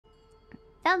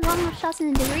Found one more shots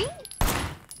in the degree?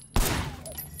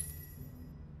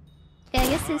 Yeah, I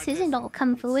guess this isn't all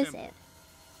kung fu, is it?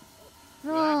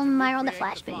 Oh, my on the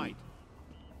flashbang.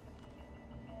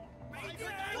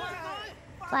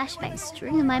 Flashbang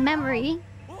string in my memory.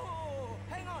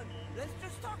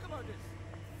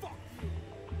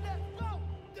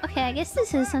 Okay, I guess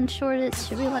this is unsure that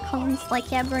Sherlock Holmes like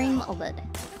bring all that.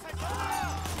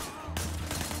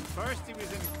 First he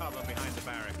was in cover behind the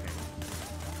barricade.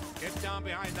 Get down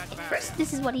behind that barricade. First,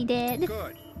 this is what he did.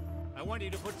 Good. I want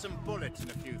you to put some bullets in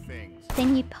a few things.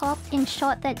 Then he popped and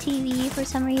shot that TV for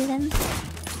some reason.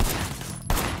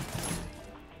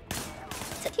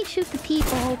 It's like he shoot the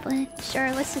people, but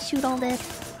sure, let's just shoot all this.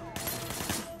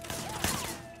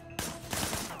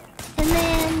 And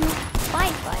then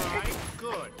fire. Right,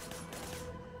 good.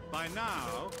 By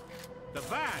now, the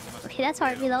van must. Okay, that's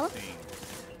hard reload.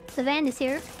 The van is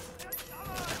here.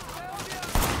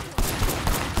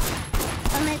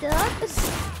 Oh my god.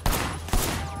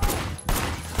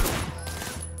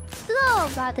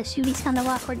 Oh god, the shooting's kind of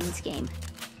awkward in this game.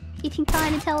 You can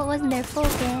kind of tell it wasn't their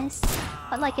focus,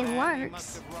 but like it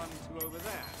works.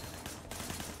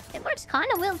 It works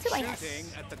kind of well too, I guess.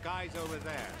 At the guys over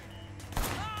there.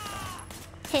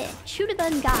 Hit, shoot at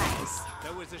them guys.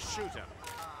 There was a shooter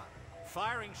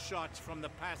firing shots from the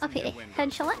passenger window.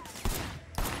 Headshot.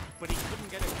 But he couldn't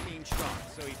get a clean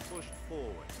shot, so he pushed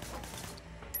forward.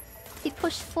 He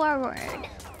pushed forward.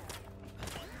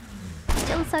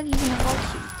 Still looks like using a bolt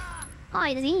shoot. Oh,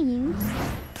 I see.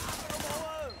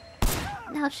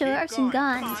 Now sure are some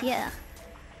guns, yeah.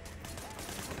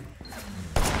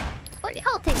 What the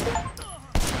hell, take it?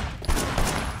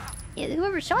 Yeah,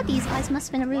 whoever shot these guys must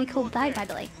have been a really cool guy, by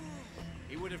the way.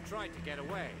 He would have tried to get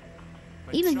away.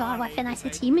 Even got a weapon, I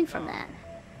said teaming from that.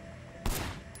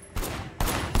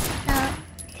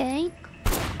 Okay.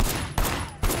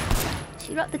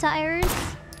 Shoot up the tires.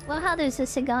 Well, how does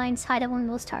this guy inside of one of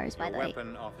those tires, by the way?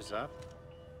 Weapon, officer.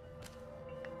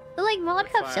 They're like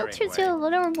vodka filtered to a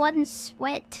little one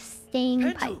sweat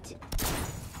stain pipe.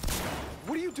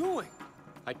 What are you doing?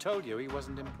 I told you he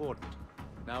wasn't important.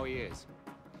 Now he is.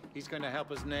 He's going to help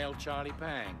us nail Charlie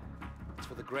Pang. It's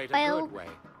for the greater good way.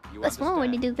 That's one way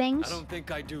to do things. I don't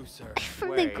think I do, sir.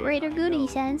 For the greater good, he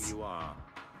says. You are.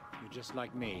 You're just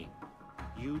like me.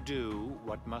 You do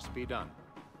what must be done.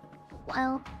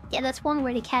 Well, yeah, that's one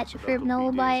way to catch a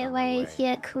criminal by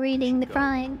creating the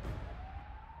crime.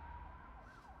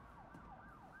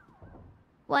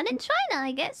 One in China,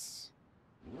 I guess.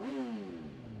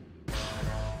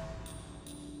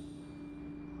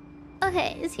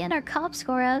 Okay, let's get our cop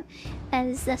score up,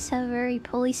 as that's a very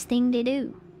police thing to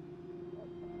do.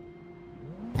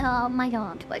 Oh my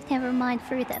god, but never mind,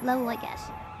 forget that level, I guess.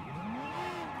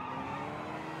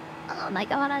 Oh my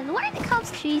god, why are the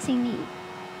cops chasing me?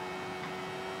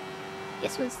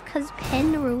 Guess it was because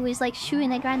Penru is like shooting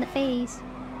that guy in the face.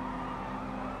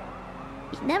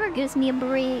 He never gives me a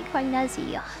break, why does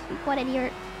he? Ugh, what an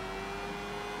idiot.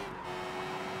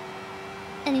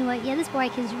 Anyway, yeah, this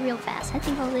bike is real fast. I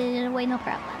think I'll lead it away, no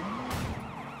problem.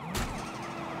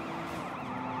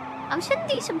 I should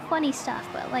do some funny stuff,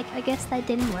 but like, I guess that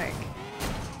didn't work.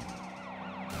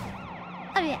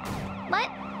 Oh yeah, what?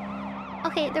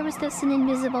 Okay, there was just an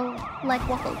invisible, like,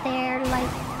 waffle there, like,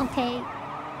 okay.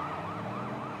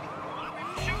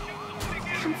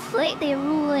 Completely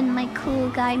ruined my cool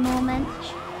guy moment.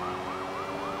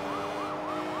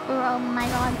 Oh my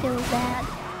god, feels bad.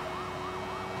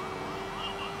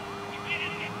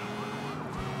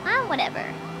 Ah, whatever.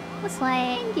 Looks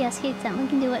like, yes, hit them. We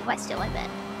can do it. Why still, I bet.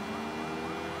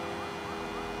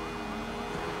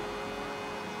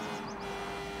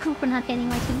 Hope we're not getting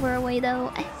like too far away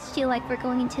though. I feel like we're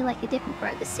going into like a different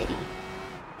part of the city.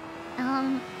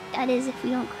 That is if we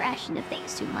don't crash into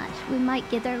things too much. We might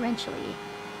get there eventually.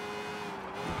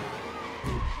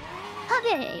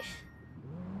 Okay.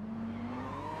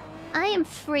 I am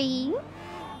free.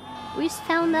 We just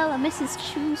found out that Mrs.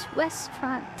 Chu's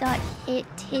restaurant got hit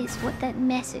is what that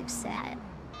message said.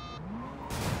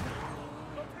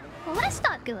 Well, that's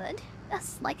not good.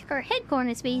 That's like her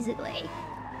headquarters, basically.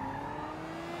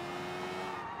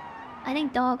 I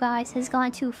think Dog Eyes has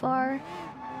gone too far.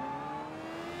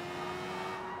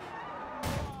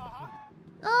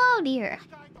 Oh dear.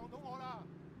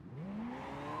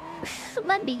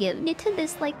 Let me get into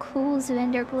this like cool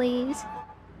vendor, please.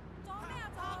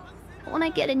 When I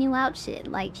get a new outfit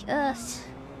like us.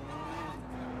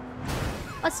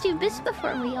 Let's do this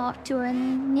before we off to our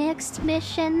next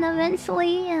mission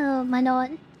eventually. Oh my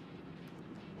god.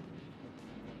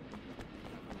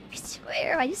 I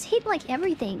swear, I just hate like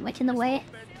everything much in the way.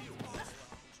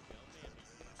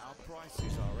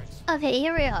 Okay,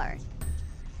 here we are.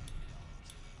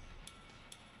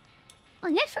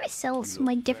 I guess I sell some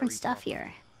like different stuff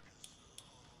here.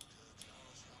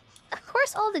 Of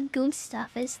course, all the good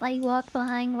stuff is like walk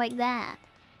behind like that.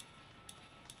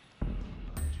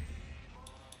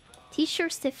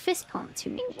 T-shirts to fist pump to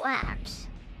new labs.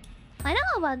 I know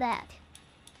about that.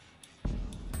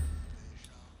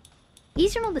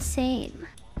 These are all the same.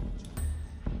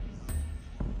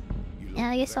 Yeah,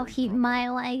 I guess I'll keep my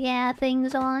like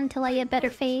things on till I get better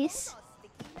face.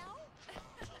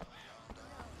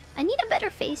 I need a better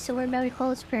face to wear better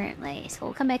clothes apparently, so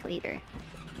we'll come back later.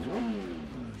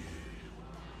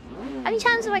 How many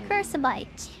times have I cursed a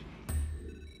bite?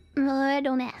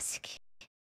 Don't ask.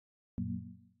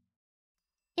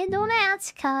 Yeah, don't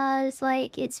ask, cause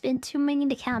like it's been too many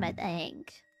to count, I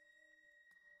think.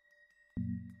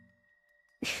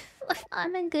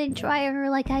 I'm a good driver,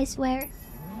 like I swear.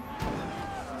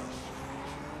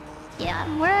 Yeah,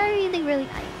 we're really, really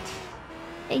light.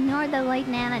 Ignore the light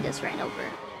man I just ran over.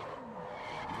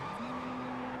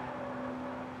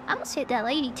 I almost hit that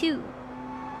lady too.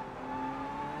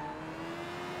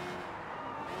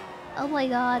 Oh my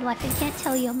god, like I can't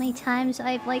tell you how many times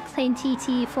I've like played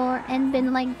TT4 and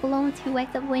been like blown through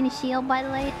like the windshield, by the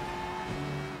way.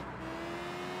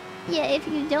 Yeah, if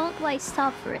you don't like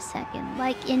stop for a second,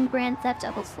 like in Grand Theft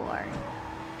Auto 4,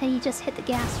 and you just hit the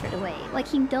gas right away,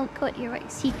 like you don't put your like,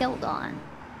 seatbelt on.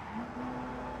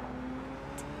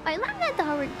 I learned that the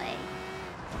hard way.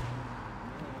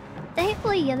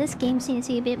 Thankfully, yeah, this game seems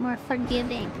to be a bit more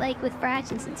forgiving, like with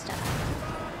fractions and stuff.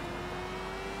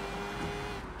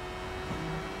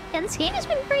 Yeah, this game has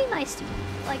been pretty nice to me,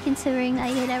 like considering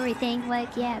I did everything,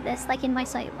 like yeah, that's like in my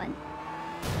sight one.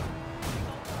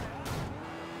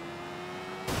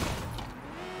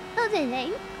 Oh, did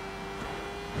they?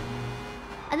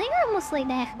 I think we're almost like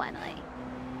that finally.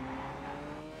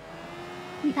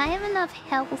 I have enough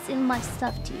health in my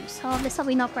stuff too, so this will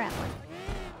be no problem.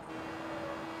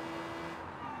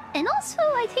 And also,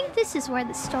 I think this is where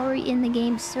the story in the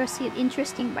game starts to get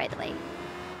interesting, by the way.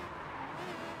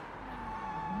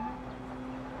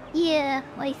 Yeah,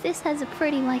 like this has a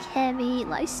pretty like heavy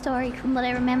life story from what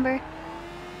I remember.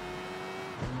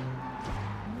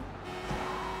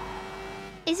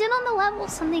 Is it on the level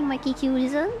something like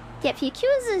Yakuza? Yeah, if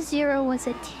Yakuza 0 was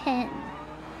a 10.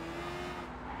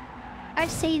 I'd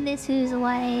say this is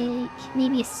like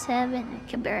maybe a 7 in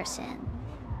comparison.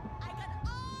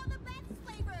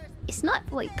 It's not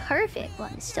like perfect,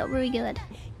 but it's still really good.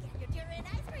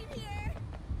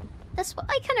 That's what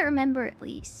I kind of remember at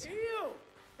least.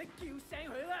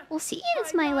 We'll see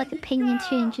as my like opinion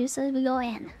changes as we go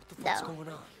in. What's going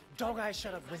on? Dog Eye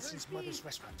shut up Winston's mother's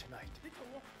restaurant tonight.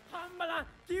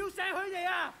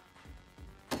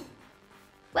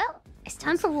 Well, it's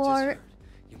time for war.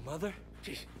 Your mother?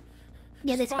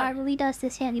 Yeah, this guy really does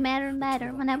this handy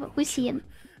matter whenever we see him.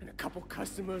 And a couple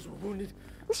customers were wounded.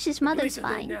 Wish his mother's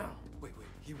fine. Wait,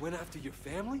 he went after your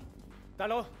family?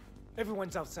 Hello?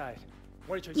 Everyone's outside.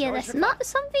 Yeah, that's not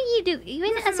something you do,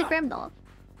 even as a criminal.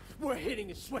 We're hitting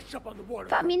a sweatshop on the water.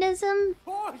 Communism.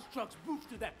 All his trucks moved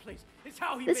to that place. It's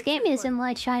how he this game isn't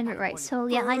like China, right? So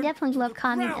yeah, I definitely love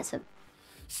communism.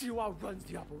 Siwa runs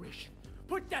the operation.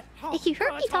 Put that Like you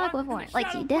heard me talk before,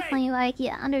 like you definitely like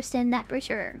understand that for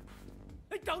sure.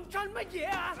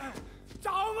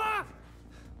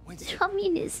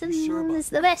 Communism is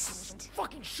the best.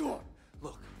 Fucking sure.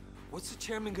 Look, what's the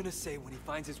chairman gonna say when he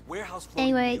finds his warehouse?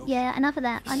 Anyway, yeah, enough of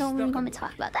that. I don't really want to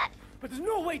talk about that. But there's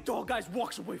no way Dog Eyes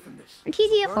walks away from this. In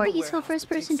TTF4, you saw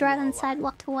first-person drive on the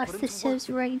sidewalk to watch the show's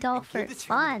ragdoll for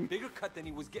fun. Bigger cut than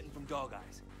he was getting from Dog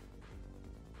Eyes.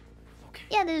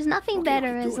 Yeah, there's nothing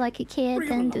better as like a kid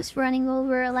than just running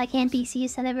over like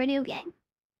NPCs in a video game.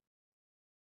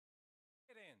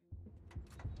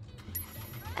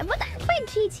 And when I played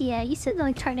GTA, I used to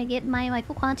like try to get my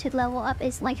like wanted level up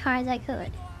as like high as I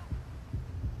could.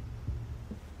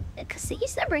 Cause they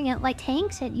used to bring out like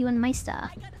tanks at you and my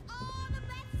stuff.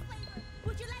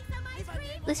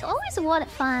 There's always a lot of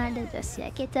fun to just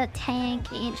get the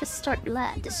tank and just start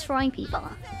destroying people.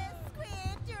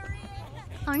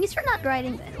 Oh, I guess we're not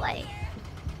driving that way.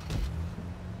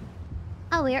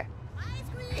 Oh, we're...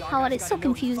 Oh, it is so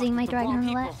confusing, my driving on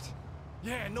the left.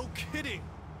 Yeah, no kidding.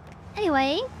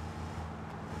 Anyway.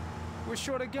 We're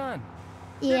short a gun.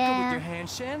 Yeah.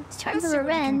 It's time for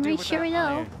revenge, we sure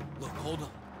know. Look, hold on.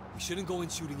 We shouldn't go in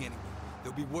shooting anyway.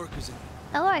 There'll be workers in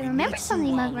Oh, I remember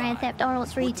something about Grand Theft Auto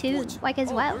 3 too, like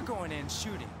as well. We're going in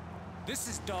shooting. This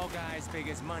is Dog Eye's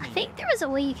biggest money. I think there was a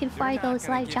way you could fire those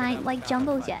like giant like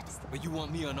jumbo jets. But you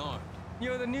want me unarmed?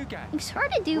 You're the new guy. It's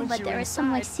hard to do, but there is some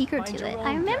like secret to it.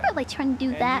 I remember like trying to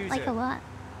do that like a lot.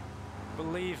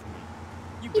 Believe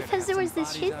me. Because there was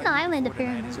this hidden island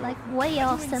apparently like way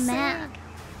off the map.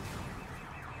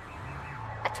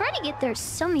 tried to get there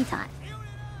so many times.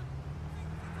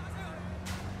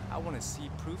 I want to see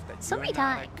proof that So you're many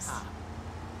not times. a cop.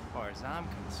 As far as I'm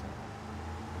concerned.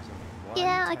 There's only one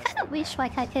Yeah, I test kind of to wish run.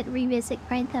 like I could revisit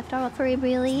Grand Theft Auto 3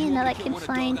 really, and that I could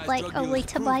find like a way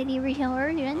to buy the original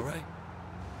version. All right?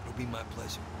 It'll be my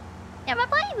pleasure. Yeah, but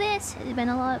playing this has been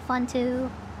a lot of fun too.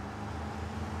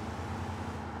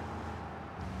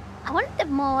 I wanted the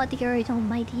mod the original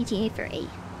my GTA 3.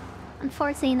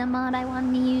 Unfortunately, the mod I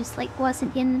wanted to use like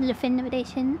wasn't in the definitive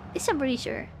edition. At least I'm pretty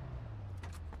sure.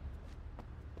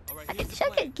 All right, I here's could the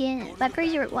check plan. again, Go to but I'm the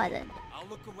pretty sure back it wasn't. door. I'll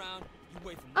look around. You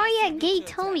wait for my Oh yeah, signal Gay to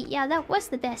told me. attack. Yeah, that was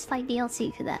the best like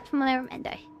DLC for that, from what I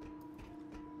remember.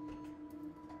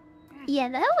 Yeah,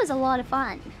 that was a lot of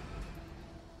fun.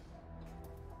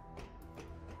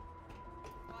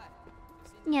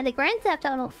 Yeah, the Grand Theft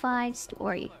Auto 5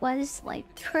 story was like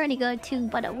pretty good too,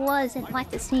 but it wasn't like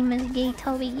the same as Gay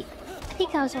Toby. I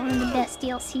think that was one of the best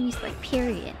DLCs, like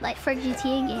period, like for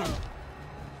GTA game.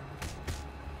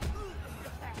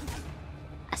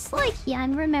 It's like, yeah, I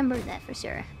remember that for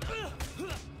sure.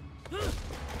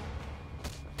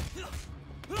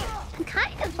 I'm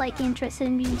kind of like interested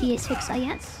in GTA 6, I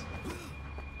guess.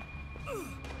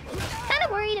 Kind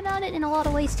of worried about it in a lot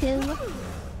of ways too.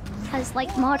 As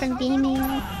like modern gaming.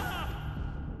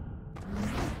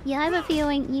 Yeah, I have a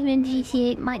feeling even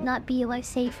GTA might not be like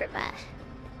safe for that.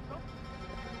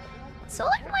 So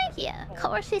I'm like, yeah,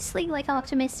 cautiously like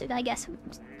optimistic, I guess,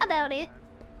 about it.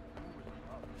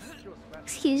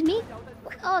 Excuse me?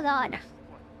 Hold on.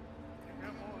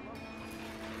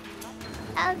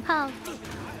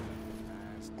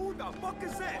 Who the fuck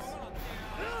is this?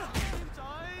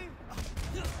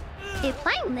 Okay,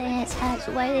 playing this has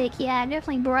like, yeah,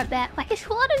 definitely brought back like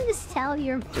a lot of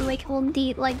nostalgia to like old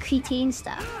deep like GTA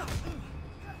stuff.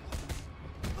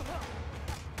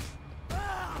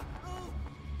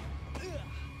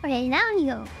 Okay, now he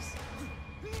goes.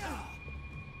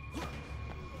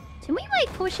 Can we like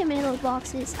push him into those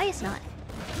boxes? I guess not.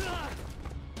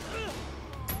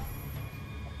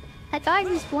 That guy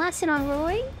was blasting on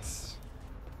roids?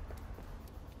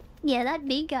 Yeah, that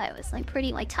big guy was like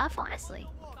pretty like tough, honestly.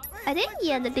 I think,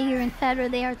 yeah, the bigger and fatter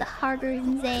they are, the harder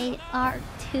they are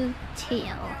to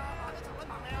tail.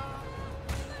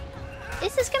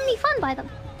 This is gonna be fun by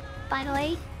the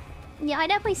way. Yeah, I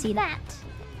definitely see that.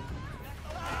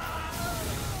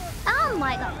 Oh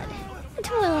my god.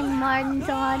 Twilling Martin's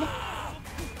odd.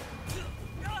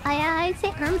 I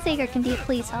think Ermsager can be a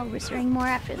police officer more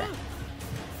after that.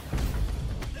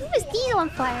 Who was Dean on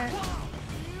fire?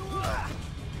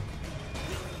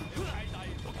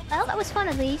 Well, that was fun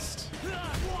at least.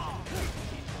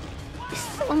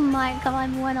 Oh my god,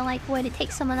 I wanna like way to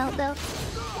take someone out though.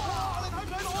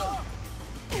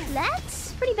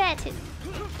 That's pretty bad too.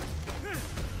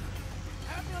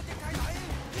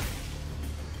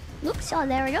 Oops, oh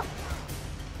there we go.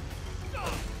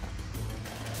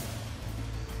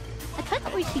 I kind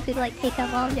of wish you could like take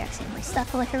out objects and like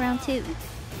stuff like around too.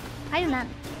 I don't know.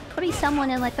 Putting someone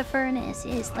in like a furnace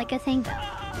is like a thing though.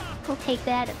 We'll take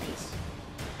that at least.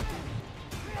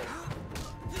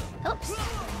 Oops.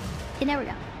 Okay, there we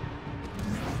go.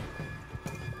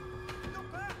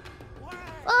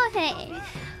 Okay.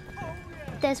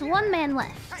 There's one man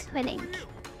left, I think.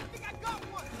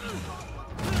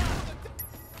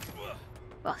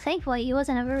 Well, thankfully he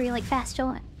wasn't a very like fast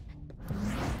one.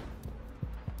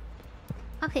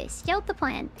 Okay, scout the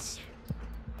plant.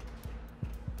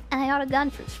 And I got a gun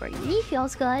first for you. He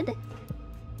feels good.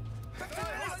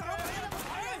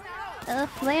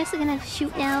 Flares are gonna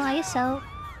shoot now, I guess so.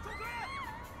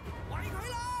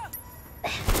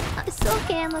 I'm still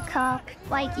can look up.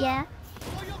 Like, yeah.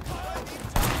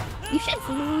 You should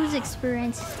lose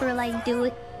experience for like do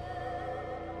it.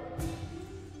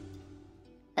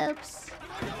 Oops.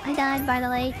 I died by the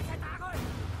way.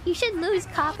 You should lose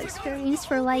cop experience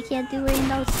for like, yeah, doing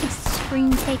those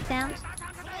extreme takedowns.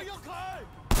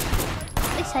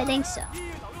 At least I think so.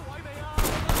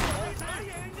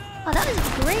 Oh, that was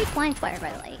a great flying fire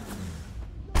by the way.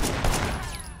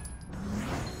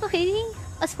 Okay,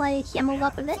 let's like, yeah, move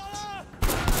up a bit.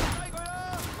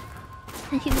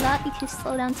 And you got, you can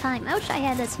slow down time. I wish I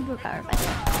had that superpower by the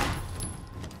way.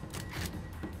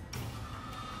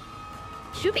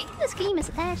 Shooting this game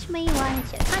is actually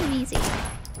like kind of easy.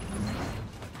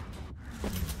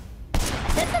 I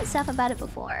said some stuff about it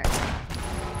before.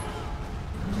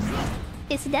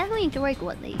 It's definitely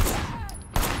enjoyable at least.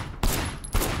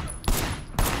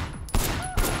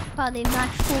 Well, they're not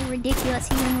full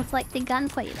ridiculous even with like the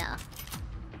gunplay now.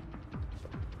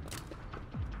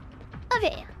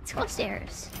 Okay, let's go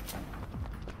upstairs.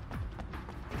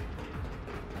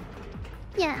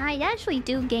 Yeah, I actually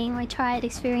do gain my tried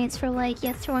experience for like,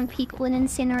 yeah, throwing people in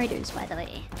incinerators, by the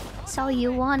way. So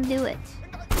you want to do it.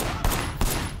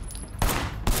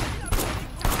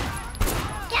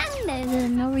 Yeah,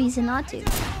 there's no reason not to.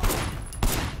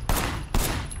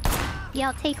 Yeah,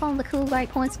 I'll take all the cool guard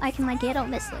points I can like get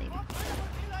on this thing.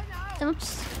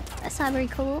 Oops, that's not very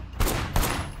cool.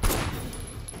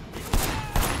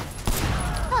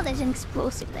 Oh, there's an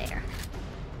explosive there.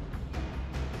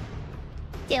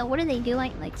 Yeah, what are they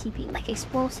doing? Like keeping like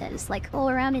explosives like all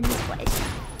around in this place.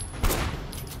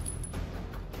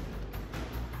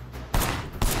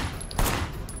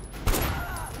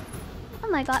 Oh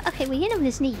my god, okay, we hit him with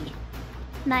his knee.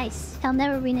 Nice. I'll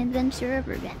never be an adventurer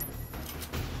ever again.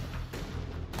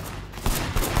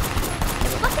 They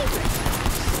were looking for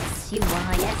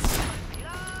Siwa, yes.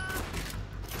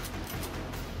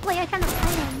 Like I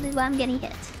am, I'm getting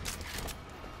hit.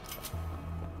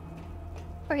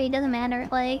 Okay, it doesn't matter,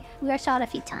 like, we got shot a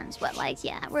few times, but like,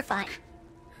 yeah, we're fine.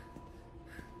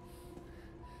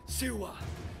 Siwa,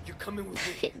 you're coming with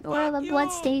me. Where are the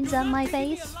blood stains on my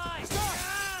face?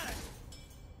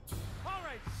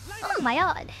 Oh my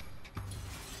god.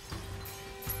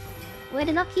 Wait,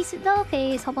 enough pieces though?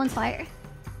 Okay, it's hop on fire.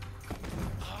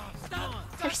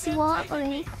 Touch Siwa,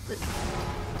 okay.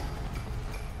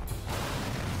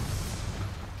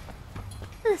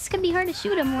 This could be hard to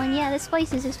shoot him one. Yeah, this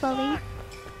place is exploding.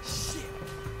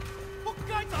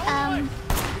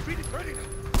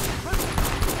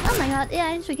 Oh my god, yeah,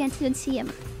 I just can't even see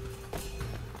him.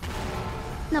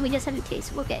 No, we just have to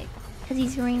taste. Okay. Because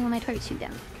he's green when I try to shoot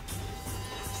him.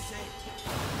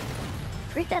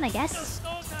 Freak that, I guess.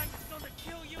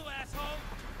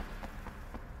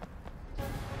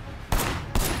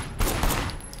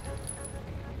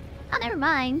 Oh, never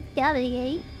mind. Get out of the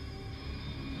gate.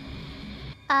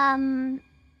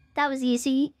 That was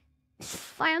easy.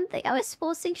 I don't think I was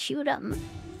supposed to shoot him.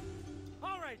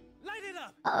 Alright, light it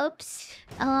up. Oops.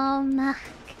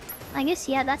 I guess,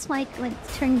 yeah, that's why it went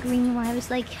turned green when I was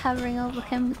like hovering over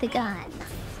him with the gun.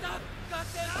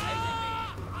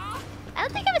 I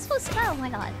don't think I was supposed to. Oh my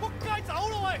god.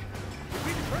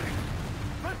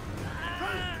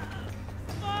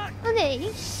 Okay.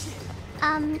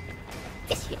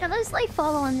 Guess you know, let's like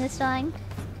follow on this time.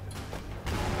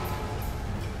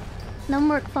 No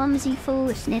more clumsy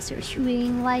foolishness or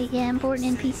shooting like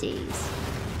important NPCs.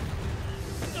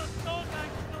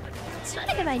 It's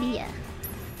not a good idea.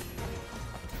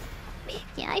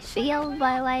 Yeah, I failed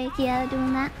by like, yeah,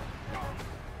 doing that.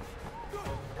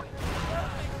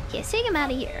 Okay, take him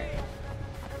out of here.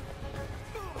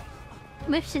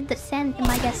 We should descend him,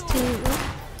 I guess, too.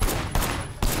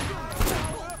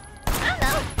 I don't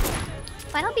know.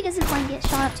 I hope he doesn't like get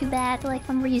shot up too bad, like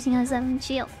when we're using his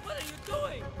shield. What are you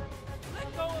doing?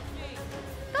 Let go of me.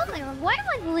 Oh my god, why am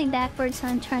I moving backwards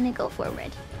when I'm trying to go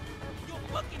forward? You're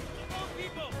looking for more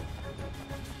people.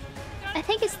 I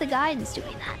think it's the guidance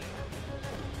doing that.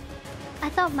 I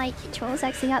thought my controls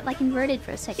actually got like inverted for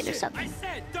a second or I something.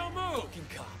 said don't move.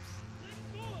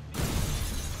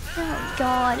 Oh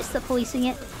god, it's the policing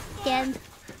it again.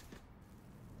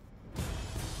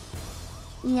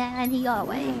 Yeah, and he got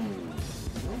away.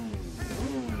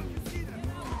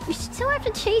 We still have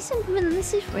to chase him in this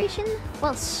situation?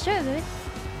 Well, sure.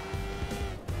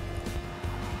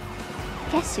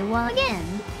 Guess you will again.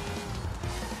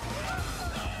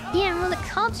 Yeah, well, the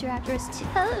cops are after us too.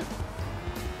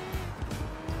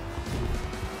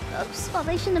 Oops, well,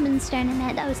 they shouldn't have been staring at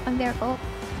that. That was unbearable.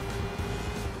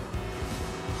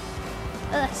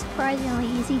 Surprisingly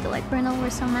easy to like run over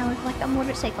someone with like a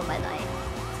motorcycle by the way.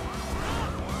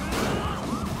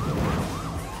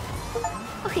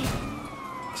 Okay.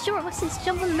 Sure, let's just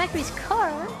jump on the Mercury's car.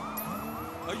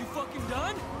 Are you fucking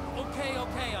done? Okay,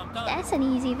 I'm done. That's an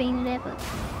easy thing to do, but...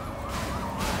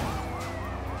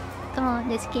 God,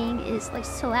 this game is like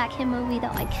so action movie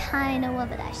that I kinda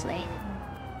love it actually.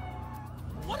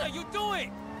 What are you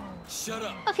doing? Shut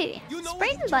up. Okay, You know spray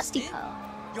what the you just busty did? pole.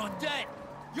 You're dead.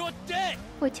 You're dead.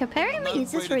 Which apparently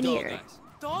is this right here.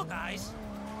 Dog eyes?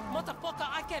 Motherfucker,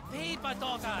 I get paid by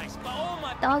dog eyes. But oh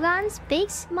my... Doggon's Big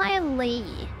Smiley.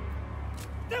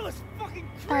 That was fucking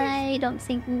crazy. I don't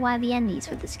think we'll have the enemies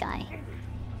with this guy.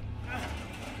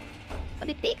 But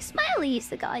a Big Smiley is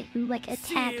the guy who like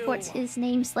attacked what's his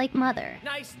name's like mother.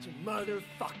 Nice to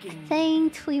motherfucking.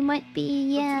 Think we might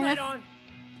be, From yeah, tonight on,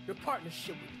 your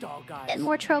partnership with Dog Eyes. in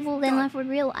more trouble than I would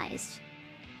realize.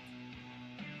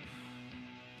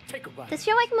 Take a ride. Does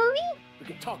you like movie? We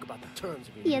can talk about the terms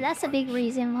of your Yeah, new that's a big partnership.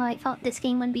 reason why I thought this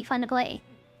game would be fun to play.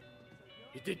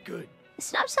 You did good.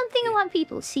 It's not something I want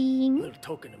people A seeing. little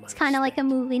token of my It's kind of like a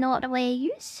respect. movie in a lot of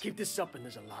ways. Keep this up and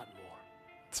there's a lot more.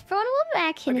 It's thrown a little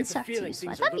back in I and get the stuff too, feeling so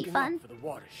things are that'd be looking up fun. for the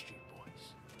Water Street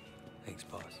boys. Thanks,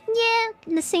 boss. Yeah,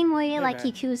 in the same way like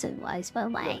man. Yakuza was,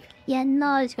 but like, yeah,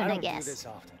 not as good, I I don't do guess. this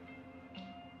often,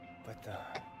 but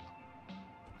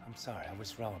I'm sorry. I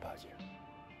was wrong about you.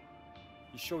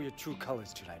 You show your true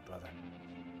colors tonight, brother.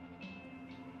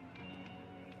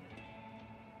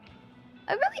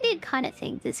 I really did kind of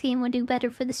think this game would do better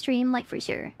for the stream, like for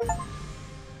sure.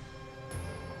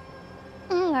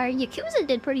 Our Yakuza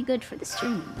did pretty good for the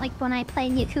stream, like when I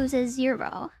played Yakuza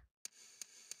 0.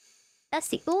 That's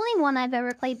the only one I've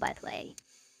ever played, by the way.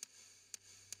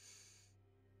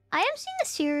 I have seen the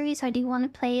series, I do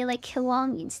want to play like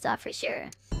Kiwami and stuff for sure.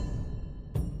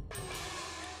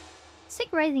 Sick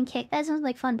Rising Kick, that sounds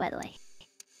like fun, by the way.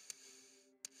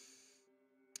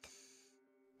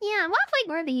 Yeah, I want to play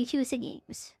more of the Yakuza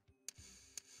games.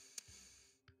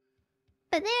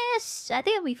 But this, I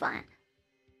think it'll be fun.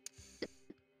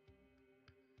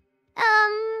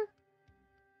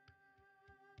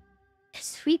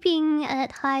 Sweeping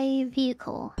at high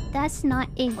vehicle. That's not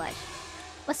English.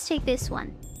 Let's take this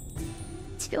one.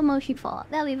 Still motion fall.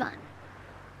 That'll be fun.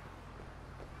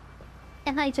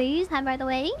 And hi trees, hi by the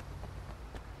way.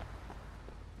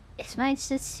 It's nice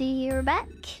to see you're back.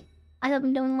 I hope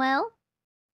I'm doing well.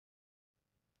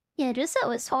 Yeah, just what I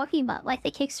was talking about, like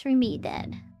the kicks for me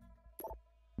dead.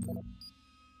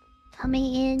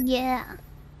 Coming in, yeah.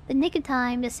 The nick of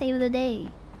time to save the day.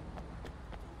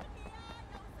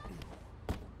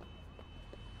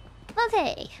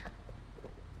 Okay.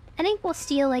 I think we'll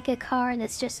steal like a car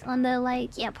that's just on the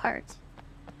like, yeah, part.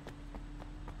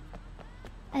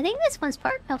 I think this one's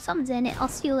parked. No, someone's in it. I'll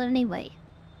steal it anyway.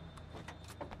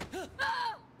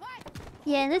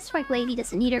 Yeah, this like lady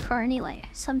doesn't need her car anyway,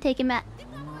 so I'm taking back.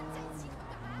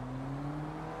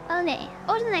 Okay,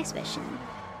 on to the next mission.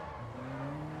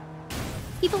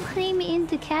 People claim me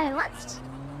into Cadillacs.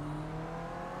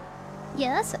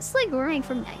 Yeah, that's like right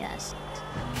from I guess.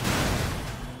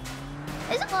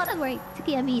 There's a lot of like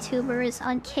Vtubers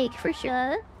on Cake for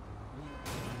sure.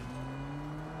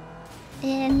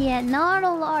 And yeah, not a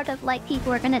lot of like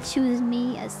people are gonna choose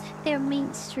me as their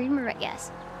main streamer, I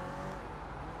guess.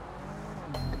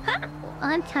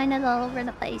 I'm kind of all over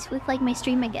the place with like my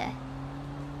stream again.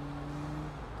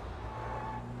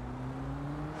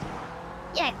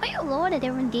 Yeah, quite a lot of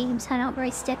different games. I don't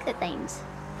really stick to things.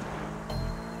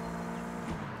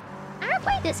 I'll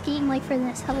play this game like for the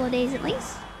next couple of days at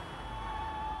least.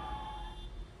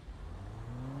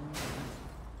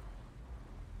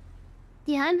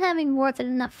 Yeah, I'm having more than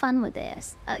enough fun with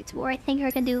this. To where I think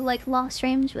I can do like long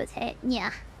streams with it.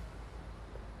 Yeah.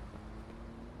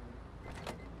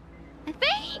 I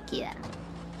think, yeah.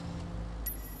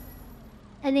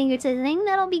 I think it's a thing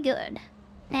that'll be good.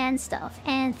 And stuff,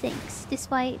 and things,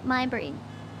 despite my brain.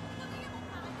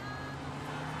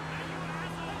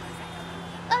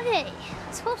 Okay,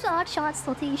 supposed to hot shots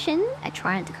location. I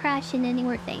try not to crash in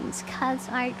anywhere things, cause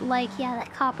I like, yeah,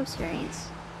 that cop experience.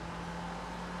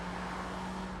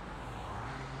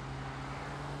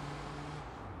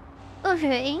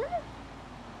 Okay.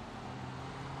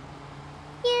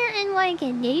 Yeah, and like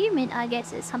engagement, I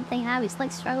guess, is something I always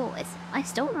like struggle with. I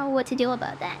still don't know what to do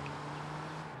about that.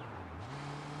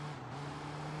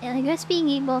 And I guess being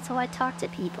able to like talk to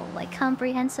people like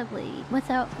comprehensively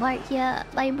without like, yeah,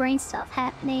 like brain stuff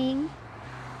happening.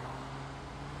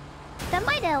 That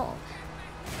might help.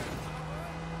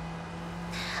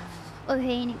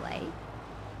 Okay, anyway.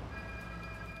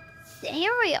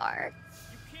 Here we are.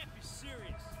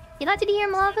 You like to hear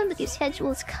more often, but your schedule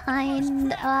is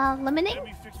kind of limiting. Let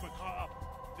me fix my car up,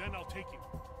 then I'll take you.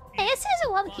 I guess there's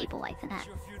a lot of people like that.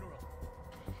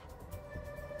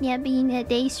 Yeah, being a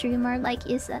day streamer, like,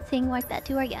 is a thing like that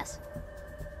too, I guess.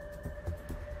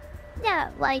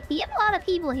 Yeah, like, we have a lot of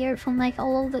people here from, like,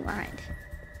 all over the world.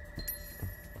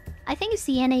 I think it's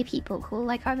the NA people who,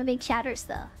 like, are the big chatters,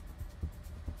 though.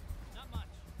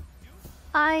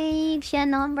 I'm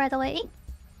Shannon, by the way.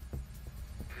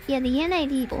 Yeah, the NA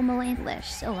people know English,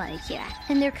 so, like, yeah.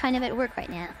 And they're kind of at work right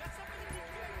now.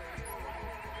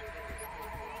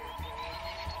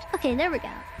 Okay, there we go.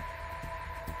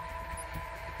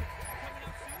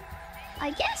 I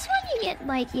guess when you get,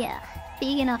 like, yeah,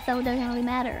 big enough though, it doesn't really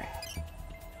matter.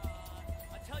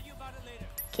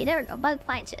 Okay, there we go, bug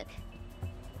fine chick.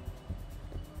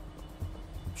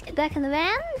 Let's get back in the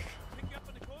van.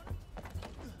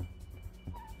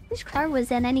 Which car was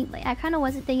that anyway? I kinda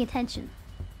wasn't paying attention.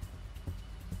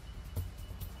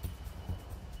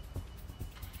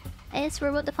 I guess we're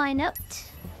about to find out.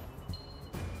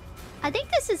 I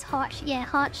think this is hot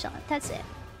shot, that's it.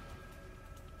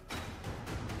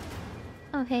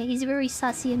 Okay, he's very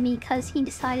sussy of me because he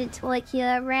decided to like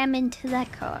ram into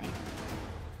that car.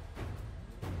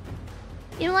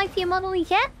 You don't like the emote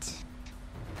yet?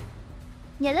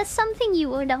 Yeah, that's something you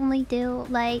would only do,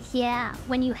 like, yeah,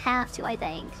 when you have to, I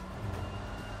think.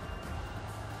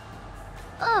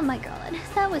 Oh my god,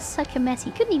 that was such a mess.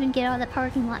 He couldn't even get out of the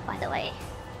parking lot, by the way.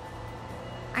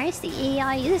 I the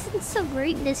AI isn't so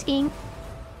great in this game.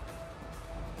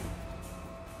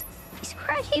 He's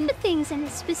crashing into things and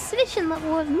his suspicion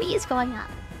level of me is going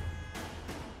up.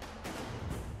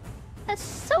 That's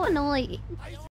so annoying.